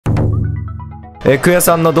くや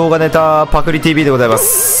さんの動画ネタパクリ TV でございま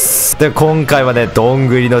す。で、今回はね、どん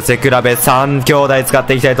ぐりの背比べ3兄弟使っ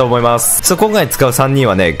ていきたいと思います。そう、今回使う3人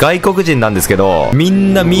はね、外国人なんですけど、み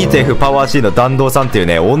んなミート F パワー C の弾道さんっていう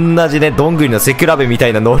ね、同じね、どんぐりの背比べみた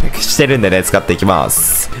いな能力してるんでね、使っていきま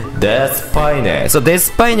す。デスパイネ。そう、デ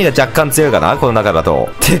スパイネが若干強いかなこの中だと。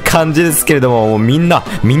って感じですけれども、もうみんな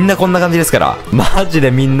こんな感じですから。マジで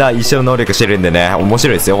みんな一緒の能力してるんでね、面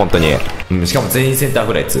白いですよ、本当に。しかも全員センター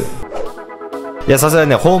フライ2。いや、さすがに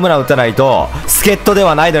ね、ホームラン打たないと、助っ人で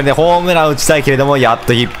はないのにね、ホームラン打ちたいけれども、やっ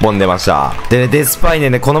と1本出ました。でね、デスパイネ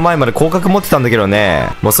ね、この前まで広角持ってたんだけどね、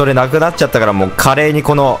もうそれなくなっちゃったから、もう華麗に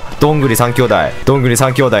この、どんぐり3兄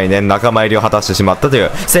弟にね、仲間入りを果たしてしまったという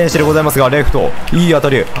選手でございますが、レフト、いい当た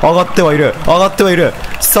り、上がってはいる、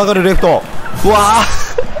下がるレフト、うわ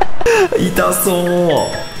ー痛そ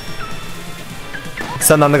う。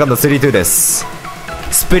さあ、なんだかんだ 3-2 です。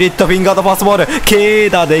スプリットフィンガーとパスボール、ケー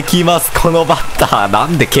ダできます、このバッター。な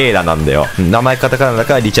んでケーダなんだよ。名前カタカナだ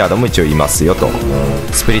からリチャードも一応いますよと。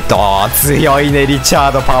スプリット、強いね、リチャ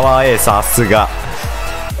ード、パワー A、さすが。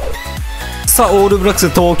さあ、オールブラックス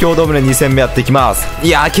東京ドームで2戦目やっていきます。い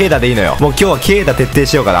やー、ケーダでいいのよ。もう今日はケーダ徹底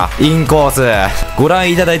しようかな。インコース。ご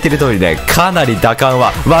覧いただいている通りね、かなり打感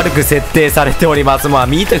は悪く設定されております。まあ、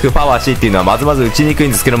ミート F パワー C っていうのはまず打ちにくい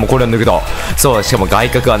んですけども、これを抜くと。そう、しかも外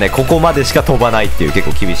角はね、ここまでしか飛ばないっていう結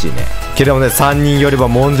構厳しいね。けどもね、3人よれば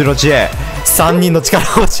文殊の知恵。3人の力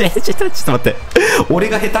を教えちょっと待って。俺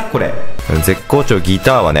が下手これ。絶好調ギ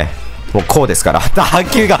ターはね、もうこうですから。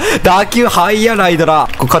打球ハイヤライドラ。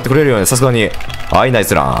これ勝ってくれるよね、さすがに。はい、ナイ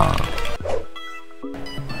スラン。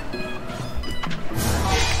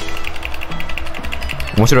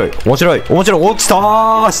面白い。落ちた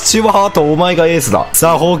ー。スチュワート、お前がエースだ。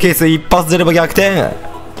さあ、ホーケース一発出れば逆転。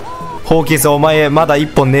ホーケース、お前まだ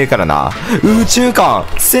1本ねえからな。宇宙間、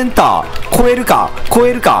センター、超えるか、超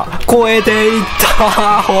えていった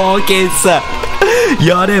ー、ホーケース。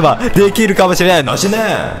やればできるかもしれない。なし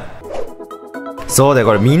ね。そうだよ、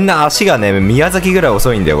これみんな足がね、宮崎ぐらい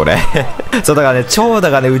遅いんだよ、これ。そうだからね、長打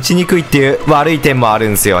がね、打ちにくいっていう悪い点もある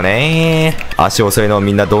んすよね。足遅いの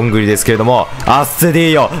みんなどんぐりですけれども、アッセディ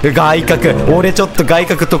ーよ、外角。俺ちょっと外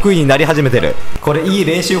角得意になり始めてる。これいい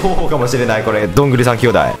練習方法かもしれない、これ、どんぐり3兄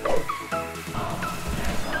弟。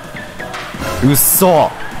うっ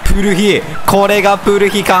そ、プルヒ、これがプル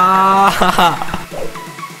ヒかー。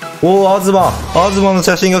おお、東の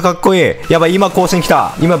写真がかっこいい。やばい、今更新来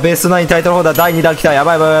た。今ベスト9タイトルホルダー第2弾来た。や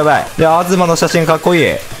ばい。いや、東の写真がかっこいい。い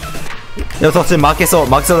や、そして負けそう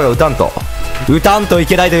だから打たんとい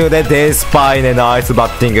けないというね、デスパイネ、ナイスバ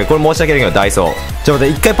ッティング。これ申し訳ないけど、ダイソー。ちょっと待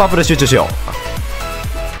って、一回パープル集中しよ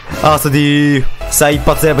う。アースディー。さあ、一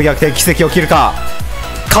発でやっぱ逆転、奇跡起きるか。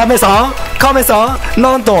カメさん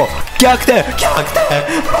なんと、逆転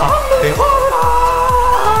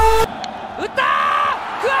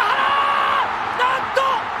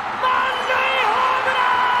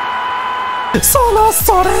そのス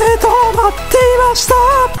トレートを待っていました。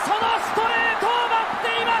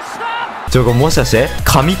これもしかして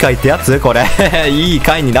神回ってやつこれ。いい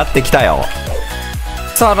回になってきたよ。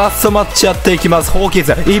さあ、ラストマッチやっていきます。ホーキン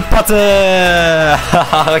ス一発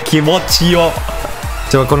気持ちよ。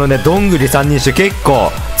このね、どんぐり3人衆結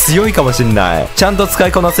構強いかもしんない。ちゃんと使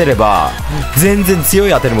いこなせれば全然強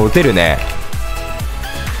い当たりも打てるね。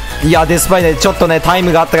いや、デスパイネちょっとね、タイ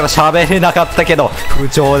ムがあったから喋れなかったけど、不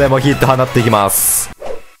調でもヒット放っていきます。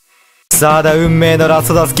さあ、運命のラス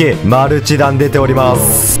ト打席、マルチ弾出ておりま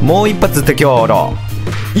す。もう一発って今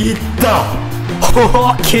日いったホ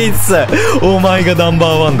ーキンス、お前がナンバー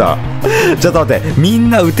ワンだ。ちょっと待って、み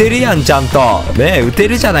んな打てるやん、ちゃんとね、打て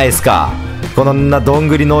るじゃないですか。こんなどん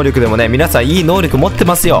ぐり能力でもね、皆さんいい能力持って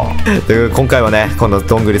ますよ。という今回はね、この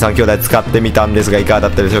どんぐり3兄弟使ってみたんですが、いかがだ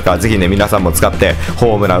ったでしょうか。ぜひね、皆さんも使って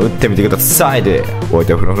ホームラン打ってみてください。で、おい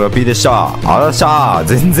てフロフロ P でした。あらっしゃー。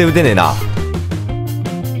全然打てねえな。